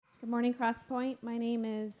Good morning, Crosspoint. My name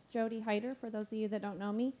is Jody Heider, for those of you that don't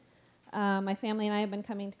know me. My family and I have been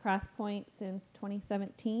coming to Crosspoint since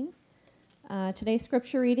 2017. Today's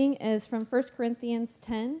scripture reading is from 1 Corinthians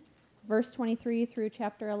 10, verse 23 through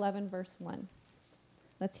chapter 11, verse 1.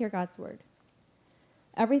 Let's hear God's word.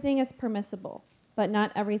 Everything is permissible, but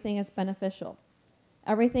not everything is beneficial.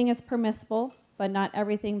 Everything is permissible, but not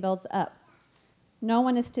everything builds up. No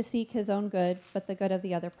one is to seek his own good, but the good of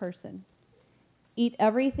the other person. Eat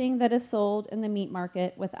everything that is sold in the meat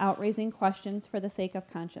market without raising questions for the sake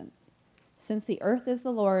of conscience, since the earth is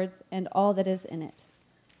the Lord's and all that is in it.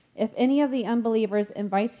 If any of the unbelievers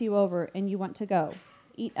invites you over and you want to go,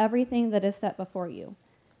 eat everything that is set before you,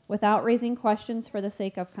 without raising questions for the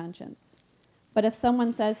sake of conscience. But if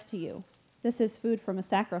someone says to you, "This is food from a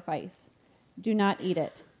sacrifice," do not eat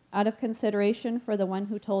it, out of consideration for the one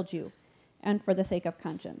who told you, and for the sake of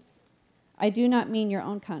conscience. I do not mean your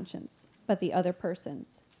own conscience, but the other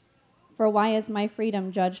person's. For why is my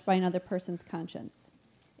freedom judged by another person's conscience?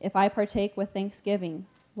 If I partake with thanksgiving,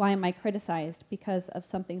 why am I criticized because of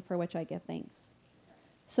something for which I give thanks?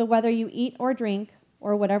 So whether you eat or drink,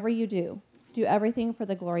 or whatever you do everything for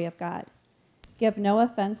the glory of God. Give no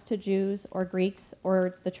offense to Jews or Greeks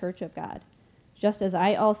or the church of God, just as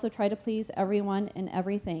I also try to please everyone in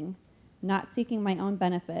everything, not seeking my own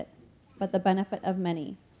benefit, but the benefit of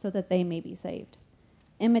many, so that they may be saved.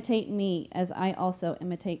 Imitate me as I also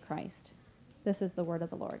imitate Christ. This is the word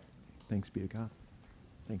of the Lord. Thanks be to God.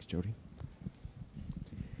 Thanks, Jody.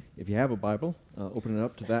 If you have a Bible, open it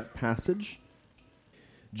up to that passage.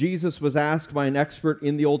 Jesus was asked by an expert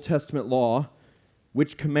in the Old Testament law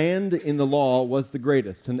which command in the law was the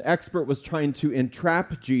greatest. And the expert was trying to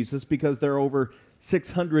entrap Jesus because there are over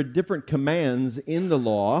 600 different commands in the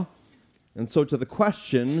law. And so to the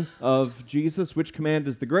question of Jesus, which command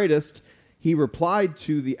is the greatest, he replied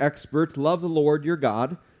to the expert, "Love the Lord your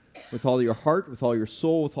God with all your heart, with all your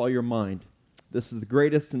soul, with all your mind. This is the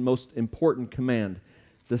greatest and most important command.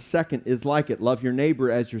 The second is like it. Love your neighbor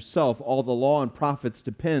as yourself. All the law and prophets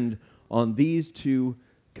depend on these two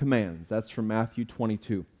commands." That's from Matthew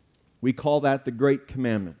 22. We call that the Great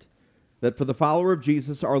Commandment. That for the follower of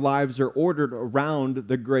Jesus, our lives are ordered around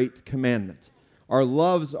the Great Commandment. Our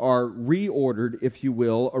loves are reordered, if you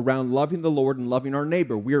will, around loving the Lord and loving our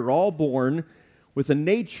neighbor. We are all born with a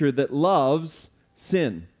nature that loves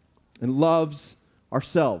sin and loves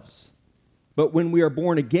ourselves. But when we are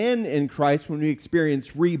born again in Christ, when we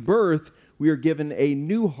experience rebirth, we are given a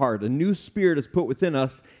new heart. A new spirit is put within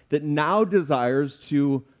us that now desires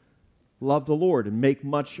to love the Lord and make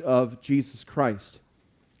much of Jesus Christ.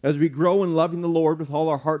 As we grow in loving the Lord with all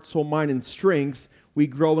our heart, soul, mind, and strength, we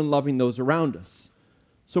grow in loving those around us.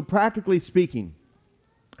 So practically speaking,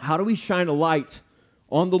 how do we shine a light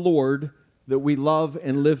on the Lord that we love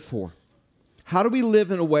and live for? How do we live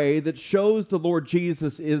in a way that shows the Lord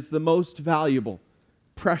Jesus is the most valuable,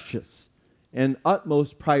 precious, and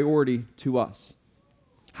utmost priority to us?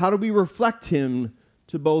 How do we reflect Him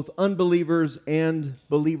to both unbelievers and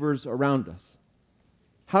believers around us?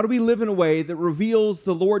 How do we live in a way that reveals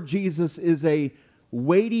the Lord Jesus is a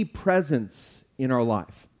weighty presence in our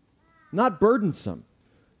life? Not burdensome,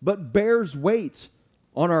 but bears weight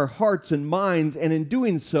on our hearts and minds, and in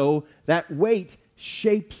doing so, that weight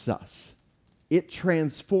shapes us. It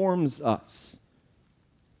transforms us.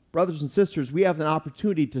 Brothers and sisters, we have an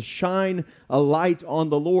opportunity to shine a light on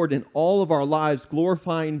the Lord in all of our lives.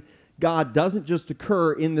 Glorifying God doesn't just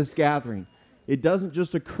occur in this gathering. It doesn't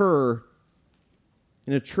just occur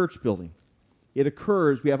in a church building. It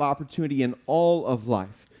occurs, we have opportunity in all of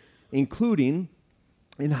life, including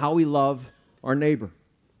in how we love our neighbor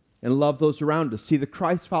and love those around us. See, the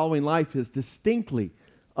Christ-following life is distinctly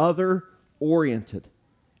other-oriented.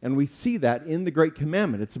 And we see that in the Great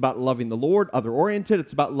Commandment. It's about loving the Lord, other-oriented.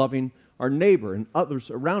 It's about loving our neighbor and others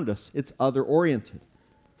around us. It's other-oriented.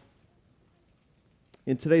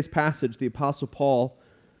 In today's passage, the Apostle Paul,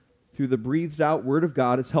 through the breathed-out Word of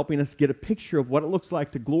God, is helping us get a picture of what it looks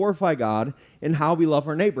like to glorify God and how we love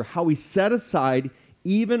our neighbor, how we set aside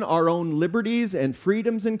even our own liberties and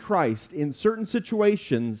freedoms in Christ in certain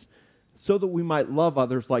situations so that we might love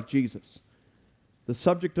others like Jesus. The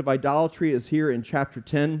subject of idolatry is here in chapter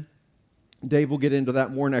 10. Dave will get into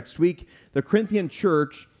that more next week. The Corinthian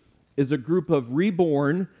church is a group of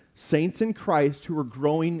reborn saints in Christ who are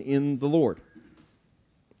growing in the Lord.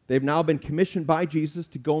 They've now been commissioned by Jesus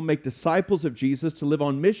to go and make disciples of Jesus, to live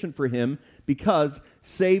on mission for Him, because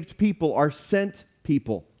saved people are sent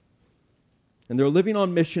people. And they're living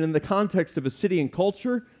on mission in the context of a city and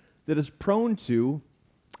culture that is prone to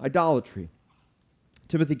idolatry.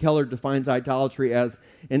 Timothy Keller defines idolatry as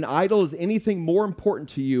an idol is anything more important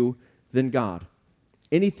to you than God.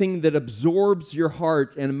 anything that absorbs your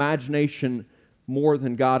heart and imagination more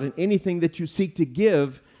than God, and anything that you seek to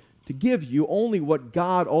give you only what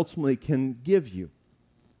God ultimately can give you.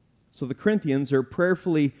 So the Corinthians are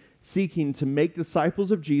prayerfully seeking to make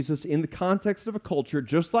disciples of Jesus in the context of a culture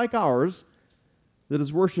just like ours that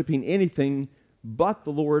is worshiping anything but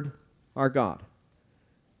the Lord our God.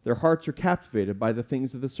 Their hearts are captivated by the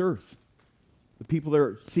things of this earth. The people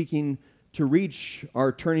they're seeking to reach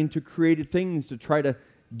are turning to created things to try to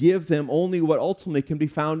give them only what ultimately can be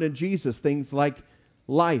found in Jesus, things like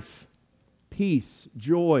life, peace,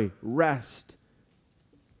 joy, rest.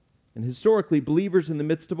 And historically, believers in the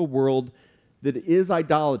midst of a world that is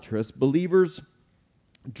idolatrous, believers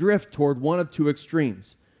drift toward one of two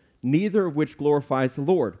extremes, neither of which glorifies the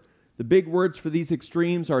Lord. The big words for these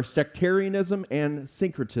extremes are sectarianism and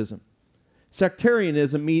syncretism.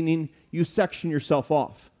 Sectarianism meaning you section yourself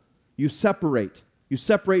off. You separate. You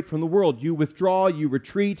separate from the world. You withdraw, you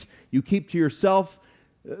retreat, you keep to yourself.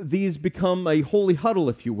 These become a holy huddle,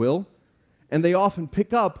 if you will, and they often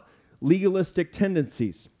pick up legalistic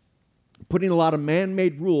tendencies, putting a lot of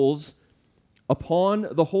man-made rules upon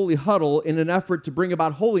the holy huddle in an effort to bring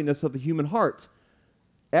about holiness of the human heart.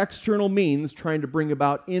 External means trying to bring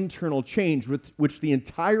about internal change, which the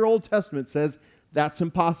entire Old Testament says that's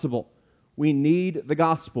impossible. We need the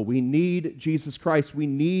gospel. We need Jesus Christ. We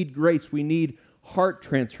need grace. We need heart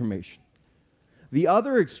transformation. The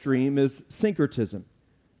other extreme is syncretism,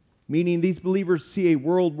 meaning these believers see a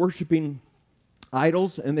world worshiping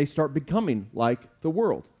idols and they start becoming like the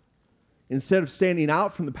world. Instead of standing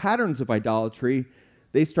out from the patterns of idolatry,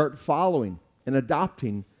 they start following and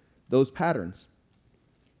adopting those patterns.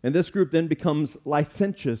 And this group then becomes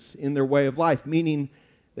licentious in their way of life, meaning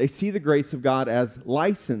they see the grace of God as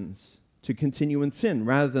license to continue in sin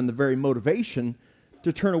rather than the very motivation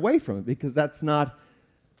to turn away from it, because that's not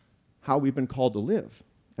how we've been called to live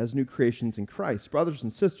as new creations in Christ. Brothers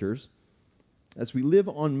and sisters, as we live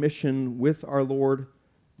on mission with our Lord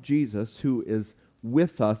Jesus, who is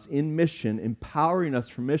with us in mission, empowering us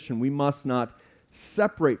for mission, we must not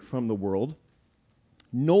separate from the world,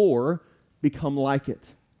 nor become like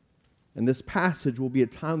it. And this passage will be a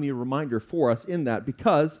timely reminder for us in that,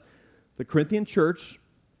 because the Corinthian church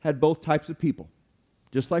had both types of people,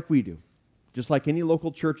 just like we do, just like any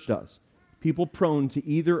local church does, people prone to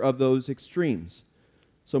either of those extremes.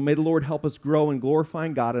 So may the Lord help us grow in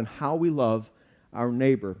glorifying God and how we love our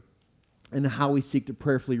neighbor and how we seek to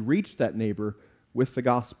prayerfully reach that neighbor with the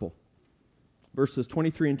gospel. Verses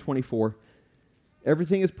 23 and 24,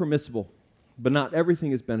 everything is permissible, but not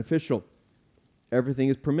everything is beneficial. Everything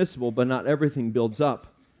is permissible, but not everything builds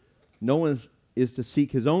up. No one is to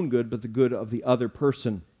seek his own good, but the good of the other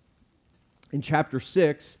person. In chapter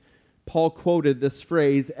 6, Paul quoted this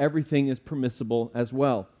phrase, everything is permissible as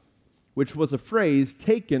well, which was a phrase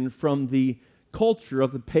taken from the culture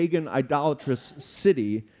of the pagan idolatrous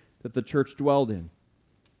city that the church dwelled in.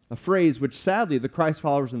 A phrase which sadly the Christ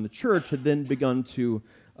followers in the church had then begun to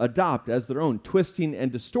adopt as their own, twisting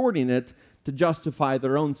and distorting it to justify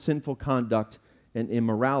their own sinful conduct and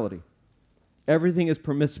immorality. Everything is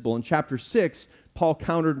permissible. In chapter 6, Paul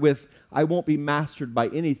countered with, I won't be mastered by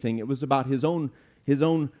anything. It was about his own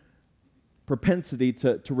propensity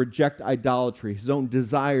to reject idolatry, his own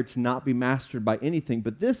desire to not be mastered by anything.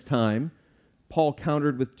 But this time, Paul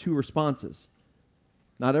countered with two responses.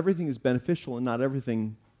 Not everything is beneficial and not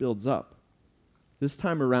everything builds up. This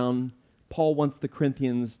time around, Paul wants the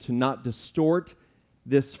Corinthians to not distort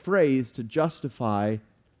this phrase to justify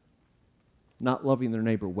not loving their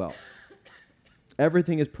neighbor well.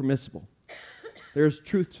 Everything is permissible. There's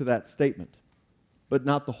truth to that statement, but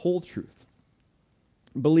not the whole truth.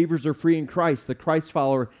 Believers are free in Christ. The Christ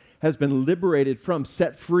follower has been liberated from,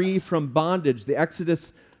 set free from bondage. The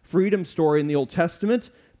Exodus freedom story in the Old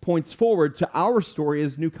Testament points forward to our story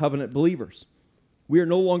as New Covenant believers. We are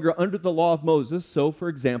no longer under the law of Moses, so, for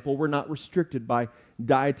example, we're not restricted by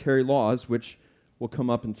dietary laws, which will come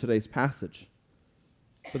up in today's passage.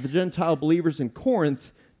 But the Gentile believers in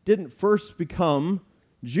Corinth didn't first become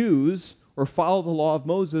Jews or follow the law of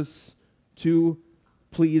Moses to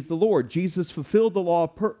please the Lord. Jesus fulfilled the law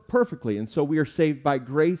perfectly, and so we are saved by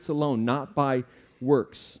grace alone, not by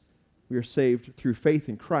works. We are saved through faith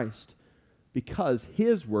in Christ because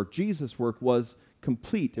his work, Jesus' work, was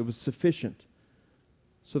complete. It was sufficient.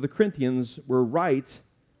 So the Corinthians were right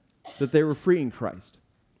that they were free in Christ,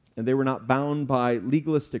 and they were not bound by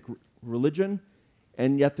legalistic religion,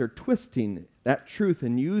 and yet they're twisting that truth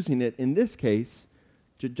and using it, in this case,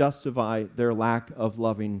 to justify their lack of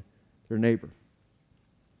loving their neighbor.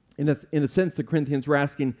 In a sense, the Corinthians were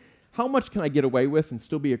asking, how much can I get away with and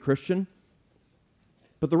still be a Christian?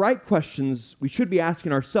 But the right questions we should be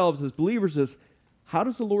asking ourselves as believers is, how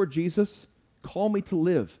does the Lord Jesus call me to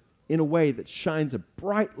live in a way that shines a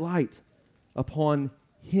bright light upon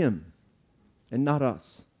Him and not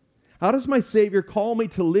us? How does my Savior call me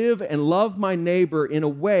to live and love my neighbor in a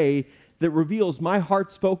way that reveals my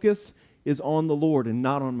heart's focus is on the Lord and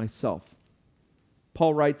not on myself?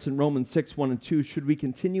 Paul writes in Romans 6:1-2, should we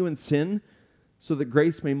continue in sin so that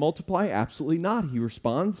grace may multiply? Absolutely not, he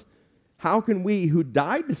responds. How can we who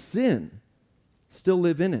died to sin still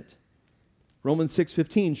live in it? Romans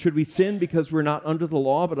 6:15, should we sin because we're not under the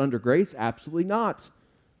law but under grace? Absolutely not,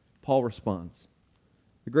 Paul responds.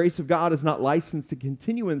 The grace of God is not licensed to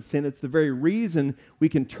continue in sin. It's the very reason we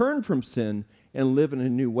can turn from sin and live in a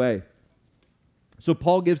new way. So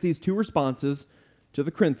Paul gives these two responses to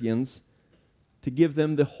the Corinthians to give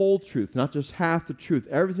them the whole truth, not just half the truth.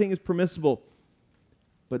 Everything is permissible,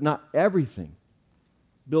 but not everything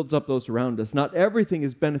builds up those around us. Not everything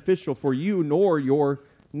is beneficial for you nor your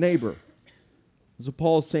neighbor. So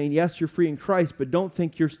Paul is saying, yes, you're free in Christ, but don't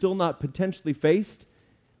think you're still not potentially faced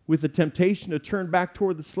with the temptation to turn back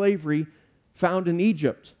toward the slavery found in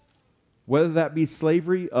Egypt, whether that be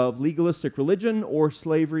slavery of legalistic religion or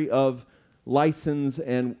slavery of license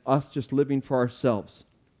and us just living for ourselves.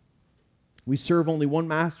 We serve only one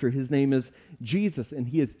master. His name is Jesus, and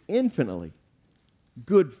He is infinitely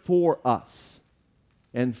good for us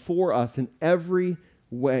and for us in every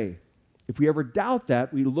way. If we ever doubt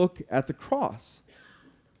that, we look at the cross.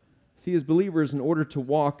 See, as believers, in order to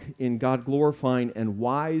walk in God-glorifying and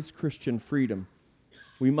wise Christian freedom,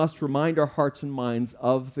 we must remind our hearts and minds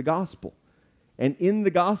of the gospel. And in the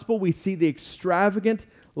gospel, we see the extravagant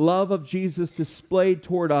love of Jesus displayed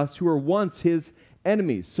toward us who were once His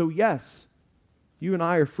enemies. So yes, you and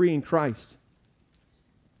I are free in Christ,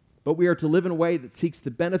 but we are to live in a way that seeks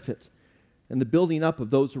the benefit and the building up of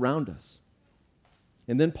those around us.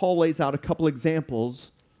 And then Paul lays out a couple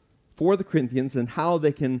examples for the Corinthians and how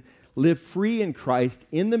they can live free in Christ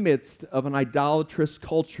in the midst of an idolatrous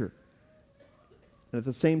culture, and at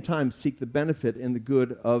the same time seek the benefit and the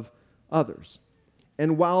good of others.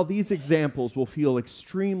 And while these examples will feel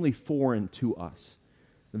extremely foreign to us,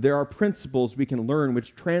 there are principles we can learn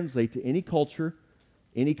which translate to any culture,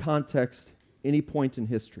 any context, any point in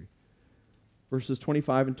history. Verses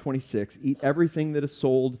 25 and 26, eat everything that is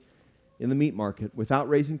sold in the meat market without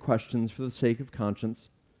raising questions for the sake of conscience,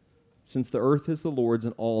 since the earth is the Lord's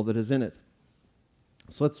and all that is in it.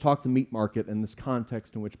 So let's talk the meat market in this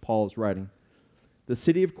context in which Paul is writing. The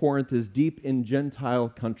city of Corinth is deep in Gentile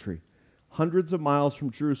country, hundreds of miles from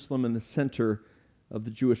Jerusalem in the center of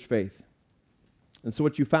the Jewish faith. And so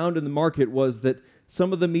what you found in the market was that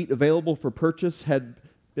some of the meat available for purchase had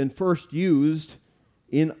been first used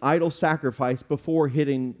in idol sacrifice before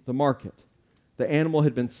hitting the market. The animal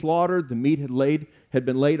had been slaughtered, the meat had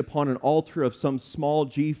been laid upon an altar of some small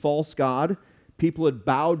g false god. People had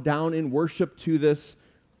bowed down in worship to this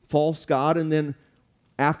false god, and then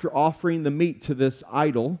after offering the meat to this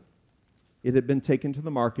idol, it had been taken to the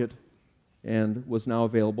market and was now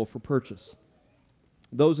available for purchase.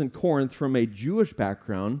 Those in Corinth from a Jewish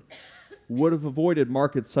background would have avoided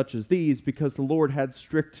markets such as these because the Lord had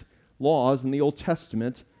strict laws in the Old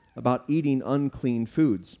Testament about eating unclean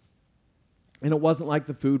foods. And it wasn't like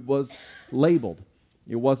the food was labeled.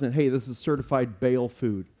 It wasn't, hey, this is certified Baal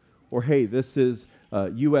food, or hey, this is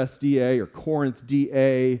USDA or Corinth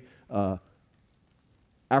DA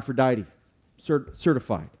Aphrodite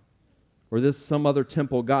certified, or this is some other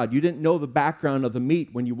temple god. You didn't know the background of the meat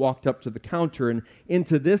when you walked up to the counter. And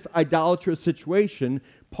into this idolatrous situation,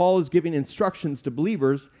 Paul is giving instructions to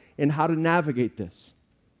believers in how to navigate this.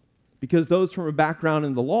 Because those from a background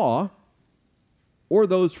in the law, or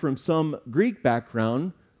those from some Greek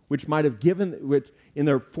background, which in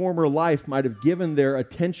their former life might have given their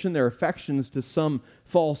attention, their affections to some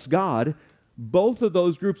false god, both of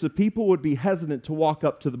those groups of people would be hesitant to walk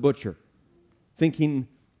up to the butcher, thinking,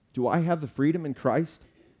 do I have the freedom in Christ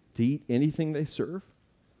to eat anything they serve?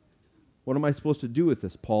 What am I supposed to do with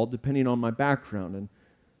this, Paul, depending on my background? And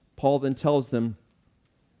Paul then tells them,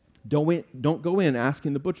 don't go in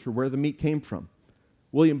asking the butcher where the meat came from.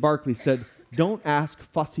 William Barclay said, don't ask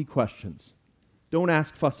fussy questions. Don't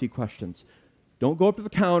ask fussy questions. Don't go up to the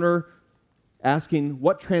counter asking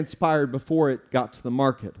what transpired before it got to the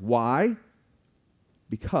market. Why?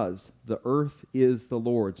 Because the earth is the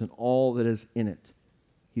Lord's and all that is in it.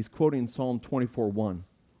 He's quoting Psalm 24:1.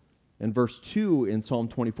 And verse 2 in Psalm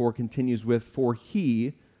 24 continues with, for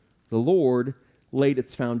He, the Lord, laid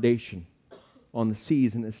its foundation on the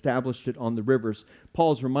seas and established it on the rivers.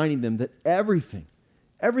 Paul is reminding them that everything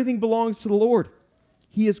belongs to the Lord.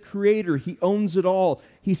 He is creator. He owns it all.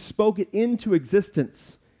 He spoke it into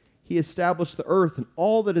existence. He established the earth and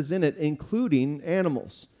all that is in it, including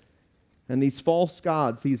animals. And these false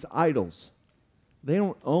gods, these idols, they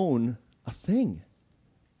don't own a thing.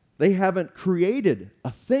 They haven't created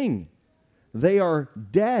a thing. They are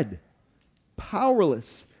dead,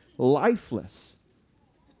 powerless, lifeless.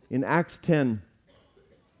 In Acts 10,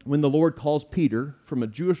 when the Lord calls Peter from a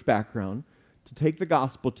Jewish background to take the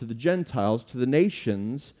gospel to the Gentiles, to the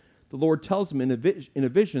nations, the Lord tells him in a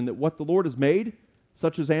vision that what the Lord has made,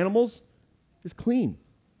 such as animals, is clean.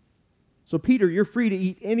 So Peter, you're free to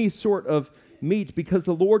eat any sort of meat because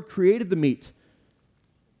the Lord created the meat.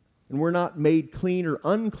 And we're not made clean or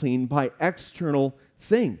unclean by external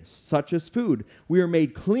things, such as food. We are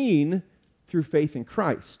made clean through faith in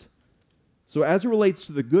Christ. So as it relates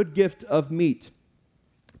to the good gift of meat,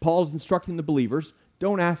 Paul is instructing the believers,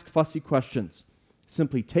 don't ask fussy questions.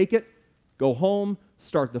 Simply take it, go home,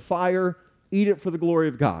 start the fire, eat it for the glory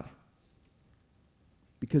of God.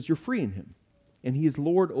 Because you're free in him. And he is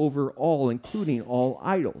Lord over all, including all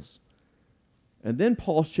idols. And then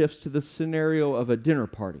Paul shifts to the scenario of a dinner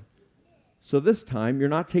party. So this time, you're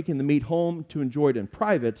not taking the meat home to enjoy it in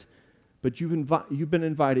private, but you've been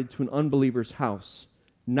invited to an unbeliever's house.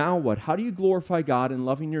 Now what? How do you glorify God in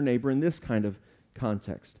loving your neighbor in this kind of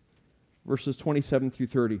context? Verses 27 through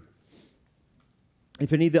 30.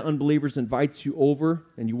 If any of the unbelievers invites you over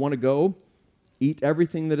and you want to go, eat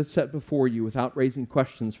everything that is set before you without raising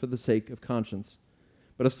questions for the sake of conscience.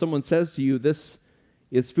 But if someone says to you, this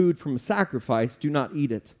is food from a sacrifice, do not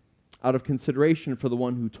eat it, out of consideration for the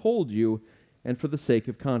one who told you and for the sake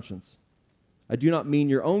of conscience. I do not mean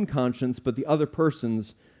your own conscience, but the other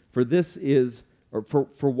person's,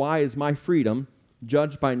 for why is my freedom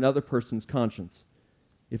judged by another person's conscience?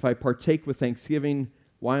 If I partake with thanksgiving,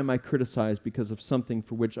 why am I criticized because of something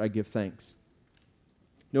for which I give thanks?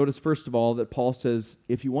 Notice, first of all, that Paul says,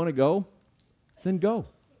 if you want to go, then go.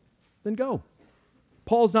 Then go.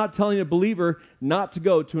 Paul's not telling a believer not to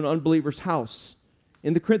go to an unbeliever's house.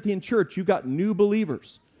 In the Corinthian church, you've got new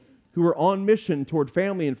believers who are on mission toward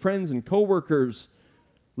family and friends and coworkers,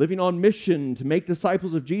 living on mission to make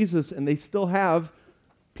disciples of Jesus, and they still have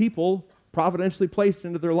people providentially placed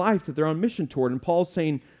into their life that they're on mission toward. And Paul's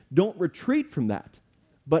saying, don't retreat from that,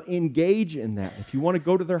 but engage in that. If you want to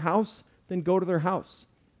go to their house, then go to their house.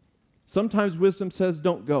 Sometimes wisdom says,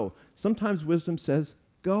 don't go. Sometimes wisdom says,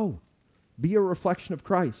 go. Be a reflection of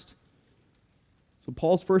Christ. So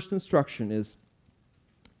Paul's first instruction is,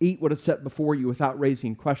 eat what is set before you without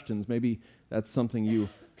raising questions. Maybe that's something you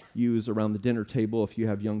use around the dinner table if you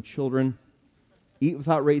have young children. Eat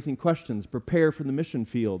without raising questions. Prepare for the mission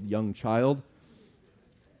field, young child.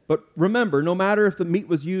 But remember, no matter if the meat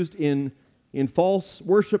was used in false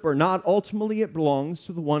worship or not, ultimately it belongs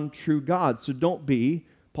to the one true God. So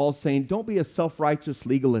Paul's saying, don't be a self-righteous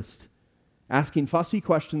legalist, asking fussy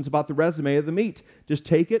questions about the resume of the meat. Just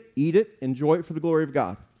take it, eat it, enjoy it for the glory of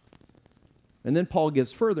God. And then Paul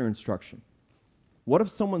gives further instruction. What if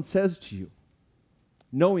someone says to you,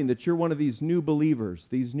 knowing that you're one of these new believers,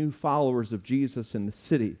 these new followers of Jesus in the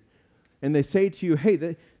city, and they say to you,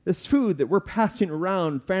 hey, this food that we're passing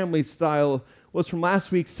around family style was from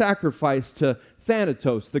last week's sacrifice to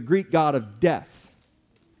Thanatos, the Greek god of death.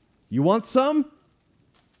 You want some?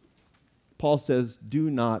 Paul says,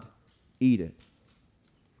 do not eat it.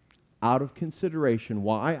 Out of consideration.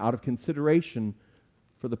 Why? Out of consideration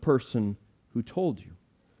for the person who told you,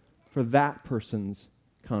 for that person's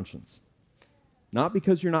conscience. Not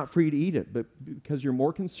because you're not free to eat it, but because you're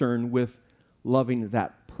more concerned with loving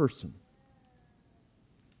that person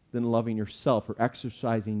than loving yourself or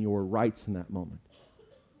exercising your rights in that moment.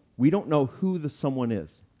 We don't know who the someone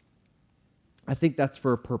is. I think that's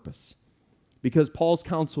for a purpose, because Paul's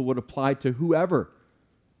counsel would apply to whoever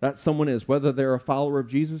that someone is, whether they're a follower of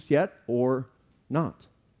Jesus yet or not.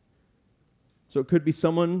 So it could be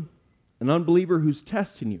someone, an unbeliever who's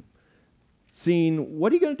testing you, seeing,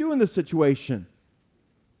 what are you going to do in this situation?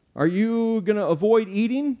 Are you going to avoid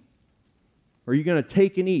eating? Or are you going to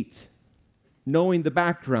take and eat, knowing the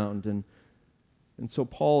background? And so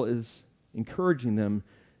Paul is encouraging them,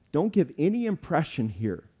 don't give any impression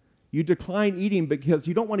here. You decline eating because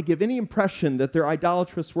you don't want to give any impression that their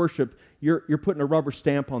idolatrous worship, you're putting a rubber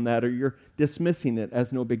stamp on that, or you're dismissing it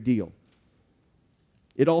as no big deal.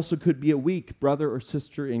 It also could be a weak brother or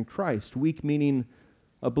sister in Christ. Weak meaning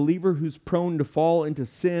a believer who's prone to fall into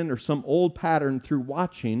sin or some old pattern through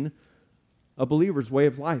watching a believer's way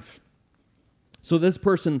of life. So this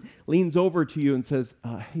person leans over to you and says,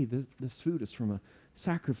 hey, this food is from a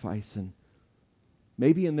sacrifice. And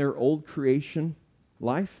maybe in their old creation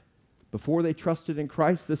life, Before they trusted in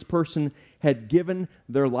Christ, this person had given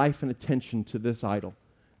their life and attention to this idol.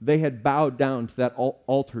 They had bowed down to that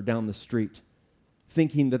altar down the street,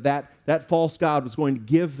 thinking that false god was going to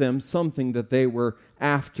give them something that they were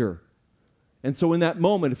after. And so in that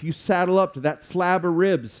moment, if you saddle up to that slab of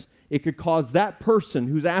ribs, it could cause that person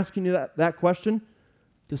who's asking you that question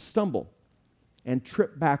to stumble and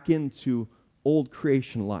trip back into old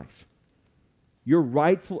creation life. Your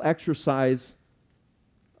rightful exercise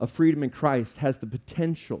of freedom in Christ has the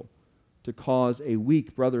potential to cause a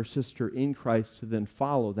weak brother or sister in Christ to then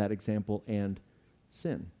follow that example and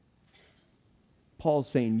sin. Paul's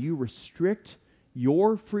saying you restrict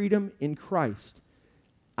your freedom in Christ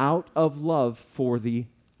out of love for the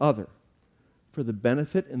other, for the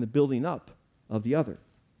benefit and the building up of the other.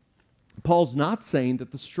 Paul's not saying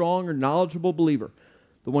that the strong or knowledgeable believer,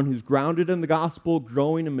 the one who's grounded in the gospel,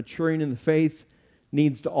 growing and maturing in the faith,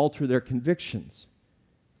 needs to alter their convictions.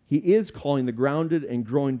 He is calling the grounded and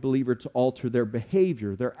growing believer to alter their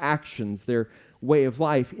behavior, their actions, their way of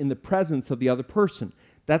life in the presence of the other person.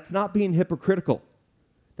 That's not being hypocritical.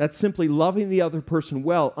 That's simply loving the other person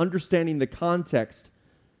well, understanding the context,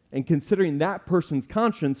 and considering that person's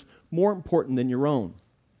conscience more important than your own.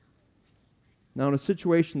 Now, in a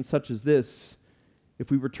situation such as this,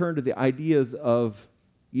 if we return to the ideas of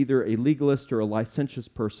either a legalist or a licentious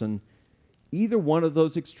person, either one of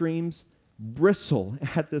those extremes bristle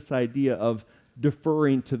at this idea of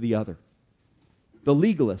deferring to the other. The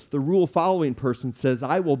legalist, the rule-following person, says,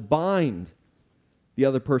 I will bind the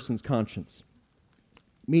other person's conscience,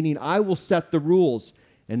 meaning I will set the rules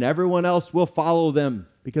and everyone else will follow them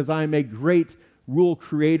because I am a great rule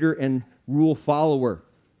creator and rule follower.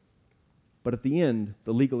 But at the end,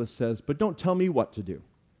 the legalist says, but don't tell me what to do.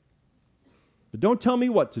 But don't tell me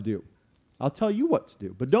what to do. I'll tell you what to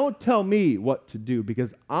do. But don't tell me what to do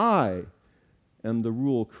because I am the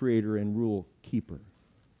rule creator and rule keeper.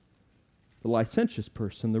 The licentious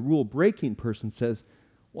person, the rule-breaking person says,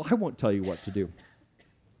 well, I won't tell you what to do.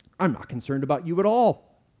 I'm not concerned about you at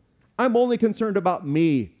all. I'm only concerned about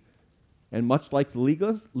me. And much like the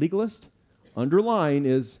legalist, underlying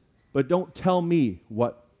is, but don't tell me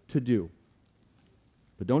what to do.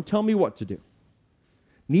 But don't tell me what to do.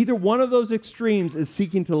 Neither one of those extremes is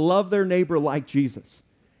seeking to love their neighbor like Jesus.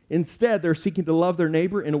 Instead, they're seeking to love their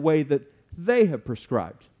neighbor in a way that they have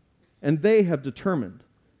prescribed and they have determined.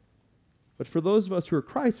 But for those of us who are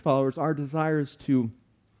Christ followers, our desire is to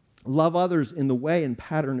love others in the way and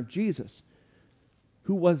pattern of Jesus,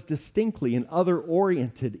 who was distinctly and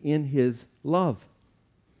other-oriented in his love.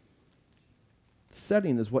 The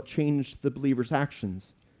setting is what changed the believer's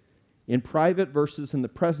actions in private versus in the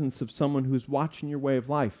presence of someone who's watching your way of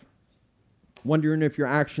life, wondering if your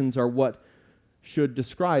actions are what should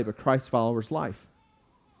describe a Christ follower's life.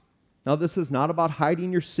 Now, this is not about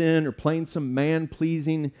hiding your sin or playing some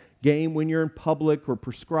man-pleasing game when you're in public or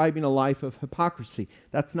prescribing a life of hypocrisy.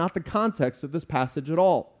 That's not the context of this passage at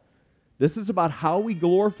all. This is about how we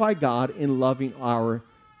glorify God in loving our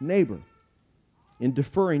neighbor, in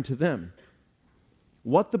deferring to them.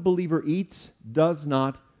 What the believer eats does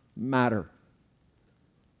not matter.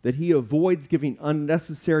 That he avoids giving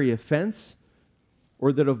unnecessary offense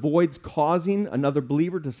or that avoids causing another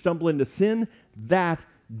believer to stumble into sin, that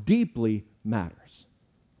deeply matters.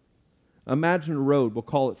 Imagine a road, we'll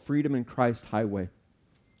call it Freedom in Christ Highway.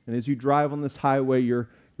 And as you drive on this highway, you're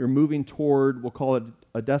moving toward, we'll call it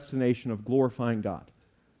a destination of glorifying God.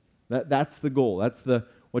 That's the goal. That's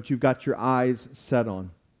what you've got your eyes set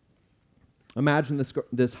on. Imagine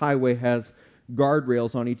this highway has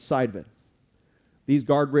guardrails on each side of it. These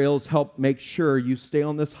guardrails help make sure you stay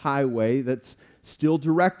on this highway that's still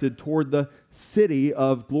directed toward the city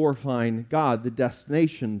of glorifying God, the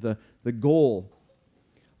destination, the goal.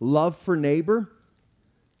 Love for neighbor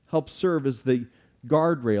helps serve as the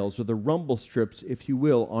guardrails or the rumble strips, if you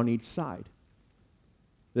will, on each side.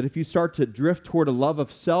 That if you start to drift toward a love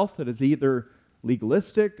of self that is either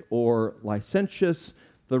legalistic or licentious,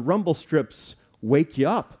 the rumble strips wake you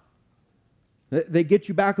up. They get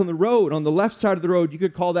you back on the road. On the left side of the road, you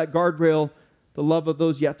could call that guardrail the love of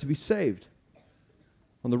those yet to be saved.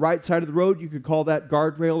 On the right side of the road, you could call that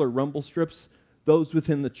guardrail or rumble strips those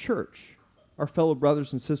within the church, our fellow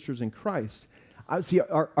brothers and sisters in Christ. See,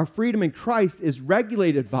 our freedom in Christ is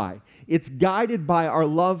regulated by, it's guided by our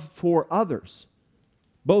love for others,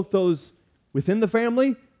 both those within the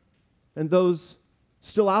family and those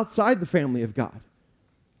still outside the family of God.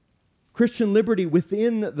 Christian liberty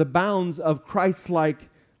within the bounds of Christ-like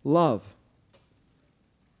love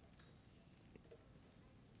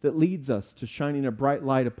that leads us to shining a bright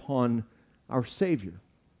light upon our Savior.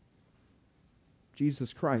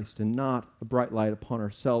 Jesus Christ and not a bright light upon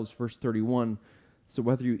ourselves. Verse 31, so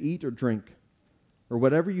whether you eat or drink or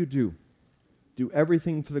whatever you do, do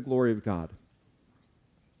everything for the glory of God.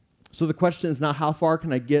 So the question is not how far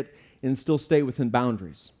can I get and still stay within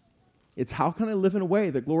boundaries. It's how can I live in a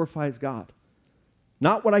way that glorifies God?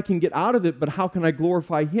 Not what I can get out of it, but how can I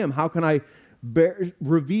glorify Him? How can I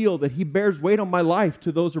reveal that He bears weight on my life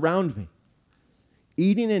to those around me?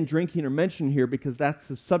 Eating and drinking are mentioned here because that's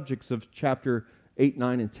the subjects of chapter 8,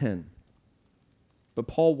 9, and 10. But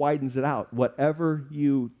Paul widens it out. Whatever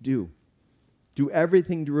you do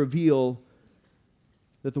everything to reveal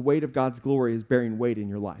that the weight of God's glory is bearing weight in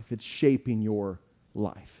your life. It's shaping your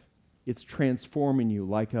life. It's transforming you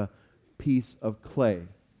like a piece of clay.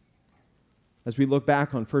 As we look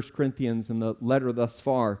back on 1 Corinthians and the letter thus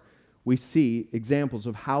far, we see examples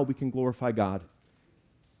of how we can glorify God.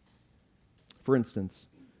 For instance,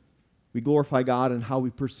 we glorify God in how we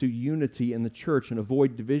pursue unity in the church and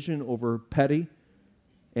avoid division over petty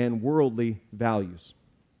and worldly values.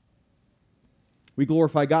 We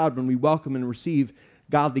glorify God when we welcome and receive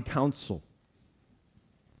godly counsel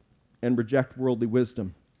and reject worldly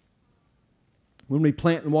wisdom. When we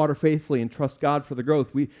plant and water faithfully and trust God for the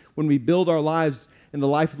growth. When we build our lives and the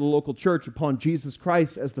life of the local church upon Jesus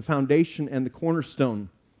Christ as the foundation and the cornerstone.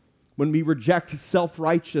 When we reject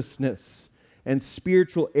self-righteousness and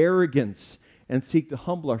spiritual arrogance and seek to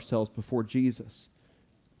humble ourselves before Jesus.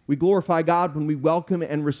 We glorify God when we welcome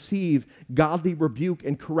and receive godly rebuke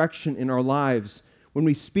and correction in our lives, when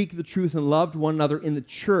we speak the truth and love to one another in the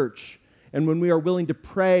church, and when we are willing to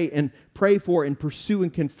pray for and pursue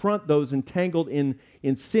and confront those entangled in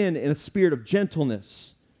sin in a spirit of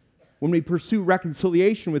gentleness. When we pursue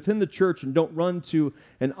reconciliation within the church and don't run to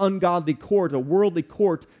an ungodly court, a worldly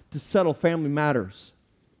court, to settle family matters.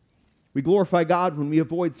 We glorify God when we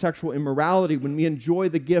avoid sexual immorality, when we enjoy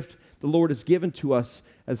the gift the Lord has given to us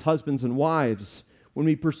as husbands and wives, when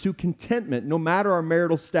we pursue contentment no matter our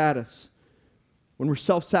marital status, when we're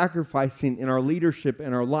self-sacrificing in our leadership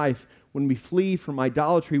and our life, when we flee from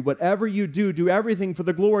idolatry. Whatever you do everything for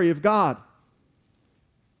the glory of God.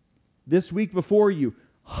 This week before you,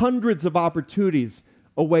 hundreds of opportunities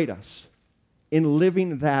await us in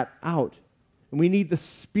living that out. And we need the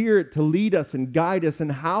Spirit to lead us and guide us in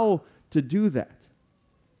how to do that.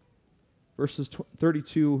 Verses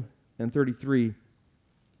 32 and 33.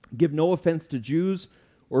 Give no offense to Jews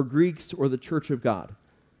or Greeks or the church of God,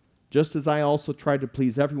 just as I also tried to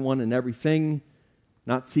please everyone in everything,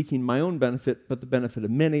 not seeking my own benefit, but the benefit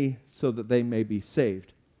of many, so that they may be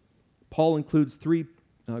saved. Paul includes three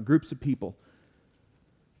groups of people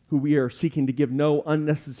who we are seeking to give no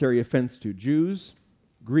unnecessary offense to: Jews,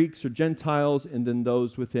 Greeks or Gentiles, and then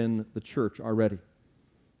those within the church already.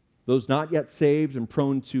 Those not yet saved and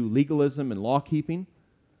prone to legalism and law-keeping,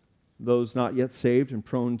 those not yet saved and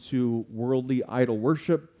prone to worldly idol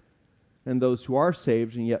worship, and those who are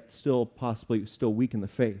saved and yet possibly still weak in the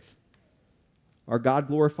faith. Our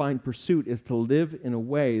God-glorifying pursuit is to live in a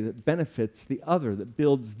way that benefits the other, that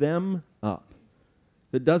builds them up,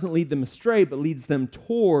 that doesn't lead them astray, but leads them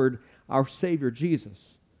toward our Savior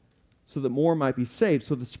Jesus, so that more might be saved,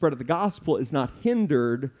 so the spread of the gospel is not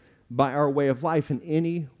hindered by our way of life in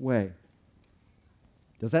any way.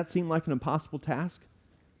 Does that seem like an impossible task?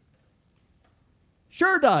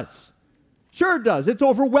 Sure does. Sure does. It's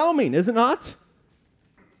overwhelming, is it not?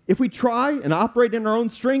 If we try and operate in our own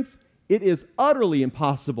strength, it is utterly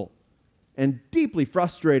impossible and deeply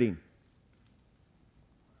frustrating.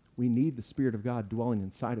 We need the Spirit of God dwelling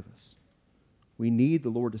inside of us. We need the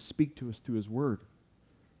Lord to speak to us through His Word.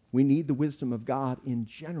 We need the wisdom of God in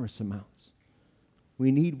generous amounts.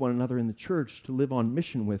 We need one another in the church to live on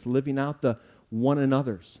mission with, living out the one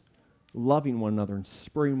another's, loving one another and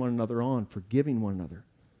spurring one another on, forgiving one another.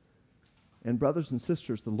 And brothers and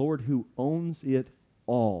sisters, the Lord who owns it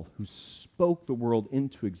all, who spoke the world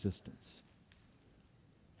into existence,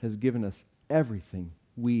 has given us everything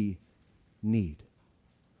we need.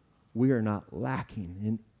 We are not lacking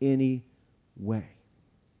in any way.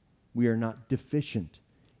 We are not deficient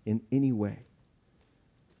in any way.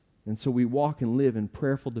 And so we walk and live in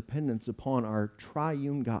prayerful dependence upon our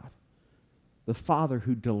triune God, the Father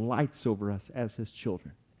who delights over us as His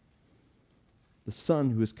children, the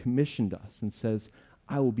Son who has commissioned us and says,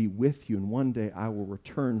 I will be with you, and one day I will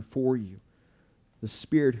return for you, the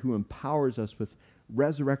Spirit who empowers us with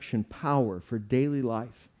resurrection power for daily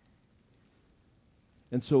life.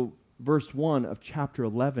 And so verse 1 of chapter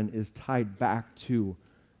 11 is tied back to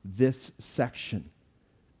this section,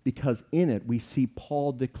 because in it we see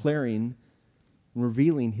Paul declaring and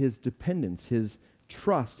revealing his dependence, his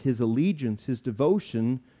trust, his allegiance, his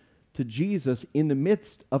devotion to Jesus in the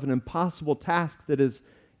midst of an impossible task that is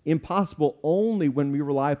impossible only when we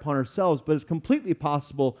rely upon ourselves, but is completely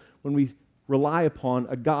possible when we rely upon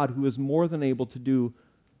a God who is more than able to do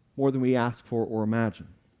more than we ask for or imagine.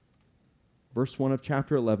 Verse 1 of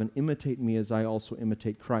chapter 11, imitate me as I also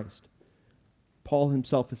imitate Christ. Paul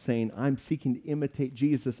himself is saying, I'm seeking to imitate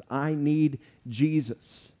Jesus. I need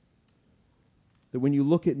Jesus. That when you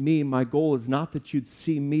look at me, my goal is not that you'd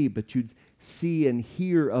see me, but you'd see and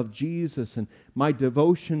hear of Jesus and my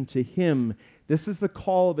devotion to him. This is the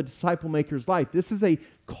call of a disciple maker's life. This is a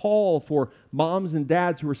call for moms and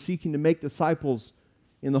dads who are seeking to make disciples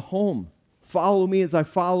in the home. Follow me as I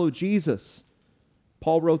follow Jesus.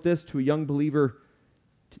 Paul wrote this to a young believer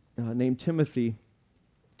named Timothy.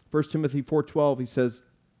 1 Timothy 4:12, he says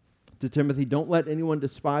to Timothy, don't let anyone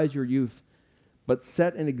despise your youth, but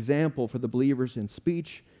set an example for the believers in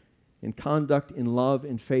speech, in conduct, in love,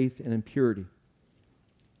 in faith, and in purity.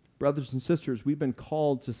 Brothers and sisters, we've been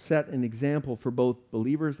called to set an example for both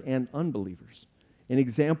believers and unbelievers. An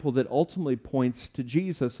example that ultimately points to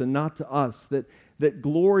Jesus and not to us, that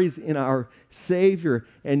glories in our Savior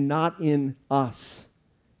and not in us.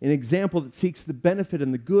 An example that seeks the benefit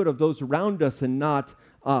and the good of those around us and not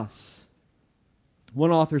us.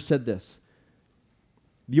 One author said this,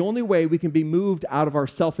 the only way we can be moved out of our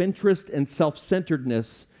self-interest and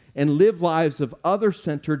self-centeredness and live lives of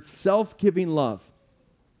other-centered, self-giving love,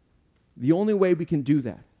 the only way we can do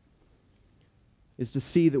that is to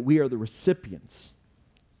see that we are the recipients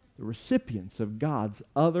of God's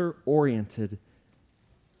other-oriented,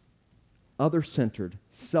 other-centered,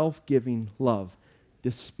 self-giving love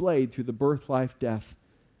displayed through the birth, life, death,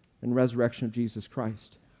 and resurrection of Jesus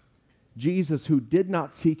Christ. Jesus, who did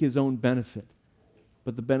not seek his own benefit,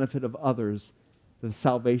 but the benefit of others, the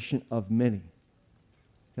salvation of many.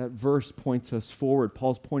 That verse points us forward.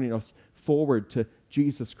 Paul's pointing us forward to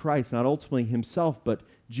Jesus Christ, not ultimately himself, but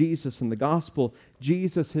Jesus and the gospel.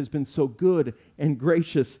 Jesus has been so good and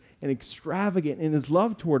gracious and extravagant in his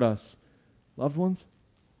love toward us. Loved ones,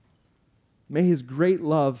 may his great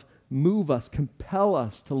love move us, compel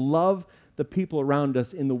us to love the people around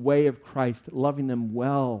us in the way of Christ, loving them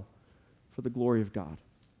well for the glory of God.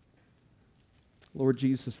 Lord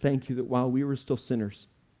Jesus, thank you that while we were still sinners,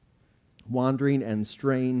 wandering and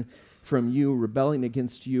straying from you, rebelling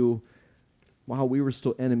against you, while we were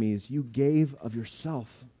still enemies, you gave of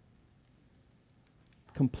yourself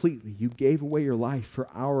completely. You gave away your life for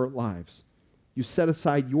our lives. You set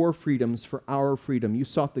aside your freedoms for our freedom. You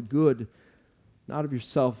sought the good, not of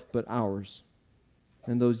yourself, but ours.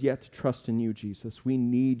 And those yet to trust in you, Jesus. We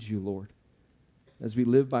need you, Lord, as we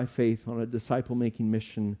live by faith on a disciple-making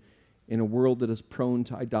mission in a world that is prone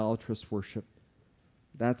to idolatrous worship.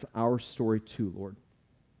 That's our story too, Lord.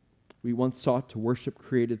 We once sought to worship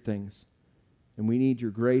created things, and we need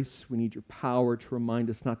your grace, we need your power to remind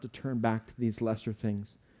us not to turn back to these lesser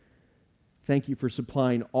things. Thank you for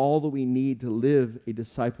supplying all that we need to live a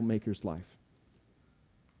disciple-maker's life.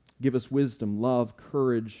 Give us wisdom, love,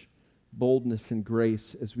 courage, boldness, and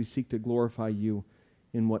grace as we seek to glorify you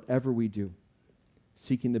in whatever we do,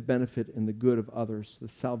 seeking the benefit and the good of others, the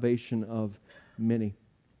salvation of many.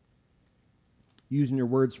 Using your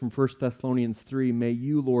words from 1 Thessalonians 3, may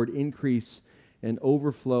you, Lord, increase and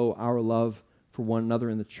overflow our love for one another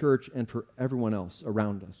in the church and for everyone else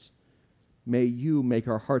around us. May you make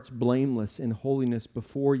our hearts blameless in holiness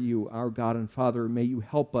before you, our God and Father. May you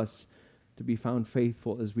help us to be found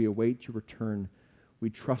faithful as we await your return. We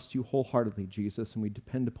trust you wholeheartedly, Jesus, and we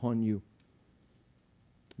depend upon you.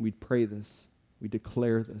 We pray this. We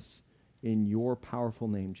declare this in your powerful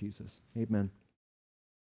name, Jesus. Amen.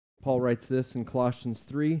 Paul writes this in Colossians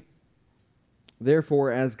 3,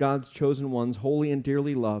 therefore, as God's chosen ones, holy and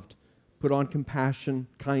dearly loved, put on compassion,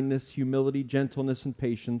 kindness, humility, gentleness, and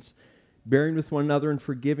patience, bearing with one another and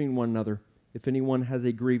forgiving one another, if anyone has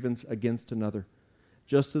a grievance against another.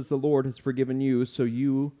 Just as the Lord has forgiven you, so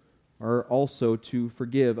you are also to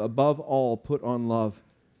forgive. Above all, put on love,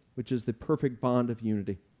 which is the perfect bond of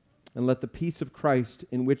unity. And let the peace of Christ,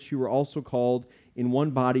 in which you were also called in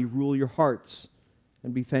one body, rule your hearts,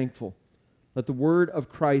 and be thankful. Let the word of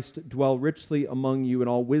Christ dwell richly among you in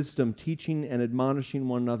all wisdom, teaching and admonishing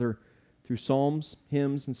one another through psalms,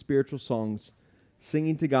 hymns, and spiritual songs,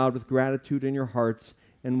 singing to God with gratitude in your hearts,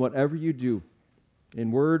 and whatever you do,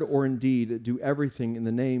 in word or in deed, do everything in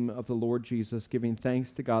the name of the Lord Jesus, giving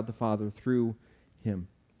thanks to God the Father through him.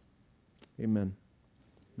 Amen.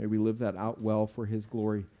 May we live that out well for his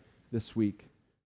glory this week.